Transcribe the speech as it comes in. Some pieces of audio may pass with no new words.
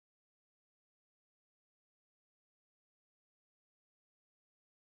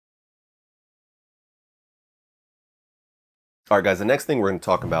All right, guys, the next thing we're going to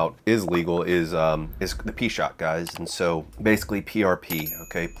talk about is legal, is the P shot, guys. And so basically PRP,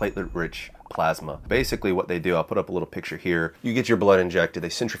 okay, platelet-rich plasma. Basically what they do, I'll put up a little picture here. You get your blood injected, they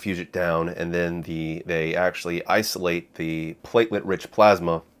centrifuge it down, and then they actually isolate the platelet-rich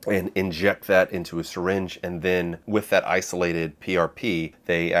plasma and inject that into a syringe, and then with that isolated PRP,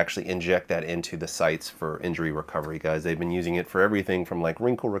 they actually inject that into the sites for injury recovery, guys. They've been using it for everything from like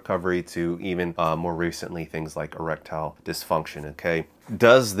wrinkle recovery to even more recently things like erectile dysfunction, okay?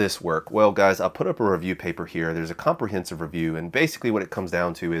 Does this work? Well, guys, I'll put up a review paper here. There's a comprehensive review, and basically what it comes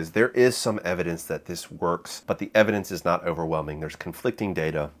down to is there is some evidence that this works, but the evidence is not overwhelming. There's conflicting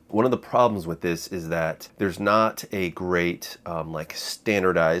data. One of the problems with this is that there's not a great like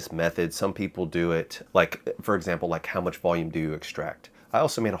standardized method. Some people do it like, for example, like how much volume do you extract? I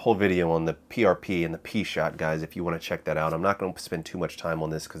also made a whole video on the PRP and the P shot, guys, if you want to check that out. I'm not going to spend too much time on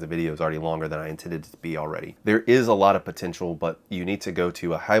this because the video is already longer than I intended it to be already. There is a lot of potential, but you need to go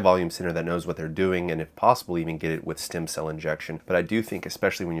to a high volume center that knows what they're doing, and if possible, even get it with stem cell injection. But I do think,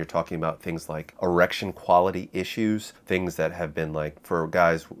 especially when you're talking about things like erection quality issues, things that have been like for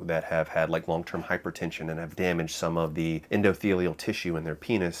guys that have had like long-term hypertension and have damaged some of the endothelial tissue in their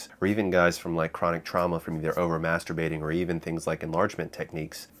penis, or even guys from like chronic trauma from either over masturbating or even things like enlargement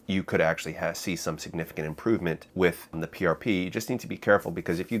techniques, you could actually see some significant improvement with the PRP. You just need to be careful,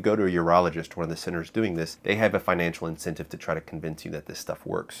 because if you go to a urologist, one of the centers doing this, they have a financial incentive to try to convince you that this stuff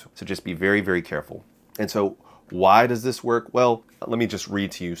works. So just be very, very careful. And so why does this work? Well, let me just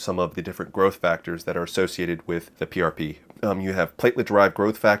read to you some of the different growth factors that are associated with the PRP. You have platelet-derived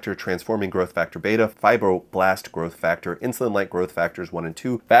growth factor, transforming growth factor beta, fibroblast growth factor, insulin-like growth factors 1 and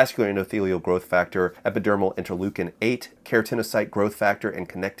 2, vascular endothelial growth factor, epidermal interleukin 8, keratinocyte growth factor, and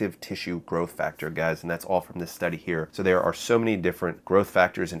connective tissue growth factor, guys. And that's all from this study here. So there are so many different growth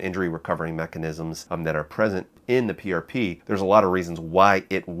factors and injury recovery mechanisms that are present in the PRP. There's a lot of reasons why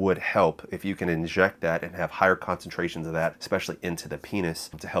it would help if you can inject that and have higher concentrations of that, especially into the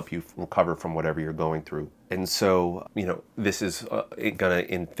penis, to help you recover from whatever you're going through. And so, you know, this is gonna,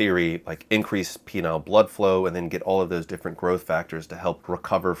 in theory, like increase penile blood flow and then get all of those different growth factors to help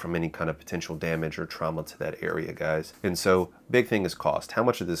recover from any kind of potential damage or trauma to that area, guys. And so, big thing is cost. How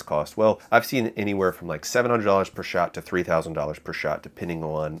much does this cost? Well, I've seen anywhere from like $700 per shot to $3,000 per shot, depending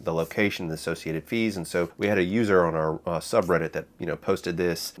on the location and the associated fees. And so we had a user on our subreddit that, you know, posted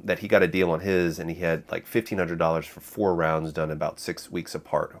this, that he got a deal on his, and he had like $1,500 for 4 rounds done about 6 weeks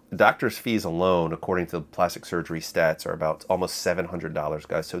apart. The doctor's fees alone, according to the plastic surgery stats, are about almost $700,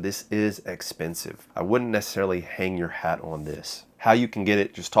 guys. So this is expensive. I wouldn't necessarily hang your hat on this. How you can get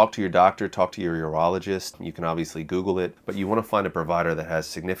it, just talk to your doctor, talk to your urologist. You can obviously Google it, but you want to find a provider that has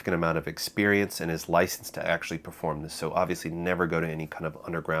significant amount of experience and is licensed to actually perform this. So obviously never go to any kind of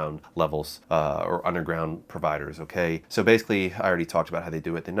underground levels or underground providers, okay? So basically, I already talked about how they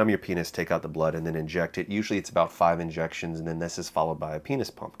do it. They numb your penis, take out the blood, and then inject it. Usually it's about 5 injections, and then this is followed by a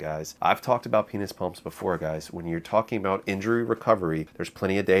penis pump, guys. I've talked about penis pumps before, guys. When you're talking about injury recovery, there's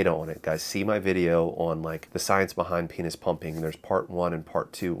plenty of data on it, guys. See my video on like the science behind penis pumping. There's part 1 and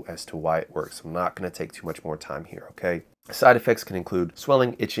part 2 as to why it works. I'm not going to take too much more time here, okay? Side effects can include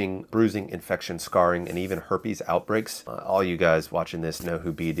swelling, itching, bruising, infection, scarring, and even herpes outbreaks. All you guys watching this know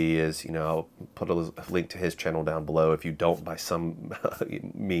who BD is. You know, I'll put a link to his channel down below if you don't by some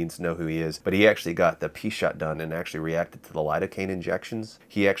means know who he is. But he actually got the P shot done and actually reacted to the lidocaine injections.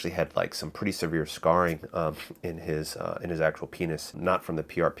 He actually had like some pretty severe scarring in his actual penis, not from the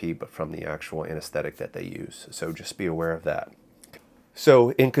PRP, but from the actual anesthetic that they use. So just be aware of that. So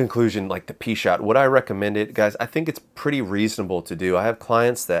in conclusion, like the P shot, would I recommend it? Guys, I think it's pretty reasonable to do. I have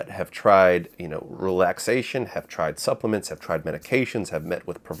clients that have tried, you know, relaxation, have tried supplements, have tried medications, have met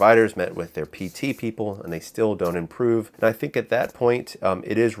with providers, met with their PT people, and they still don't improve. And I think at that point,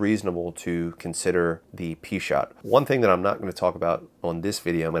 it is reasonable to consider the P shot. One thing that I'm not going to talk about on this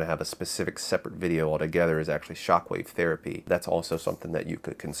video, I'm going to have a specific separate video altogether, is actually shockwave therapy. That's also something that you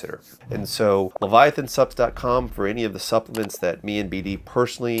could consider. And so LeviathanSups.com for any of the supplements that me and BD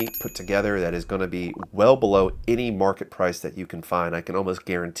personally put together that is going to be well below any market price that you can find. I can almost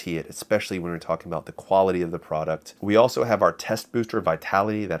guarantee it, especially when we're talking about the quality of the product. We also have our test booster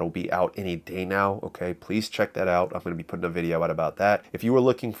Vitality that'll be out any day now, okay? Please check that out. I'm going to be putting a video out about that. If you were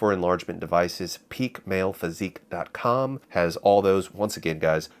looking for enlargement devices, peakmalephysique.com has all those. Once again,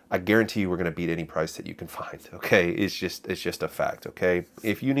 guys, I guarantee you we're going to beat any price that you can find, okay? It's just a fact, okay?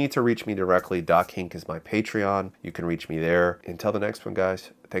 If you need to reach me directly, Doc Hink is my Patreon. You can reach me there. Until the next one,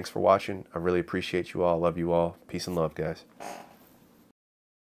 guys, thanks for watching. I really appreciate you all. I love you all. Peace and love, guys.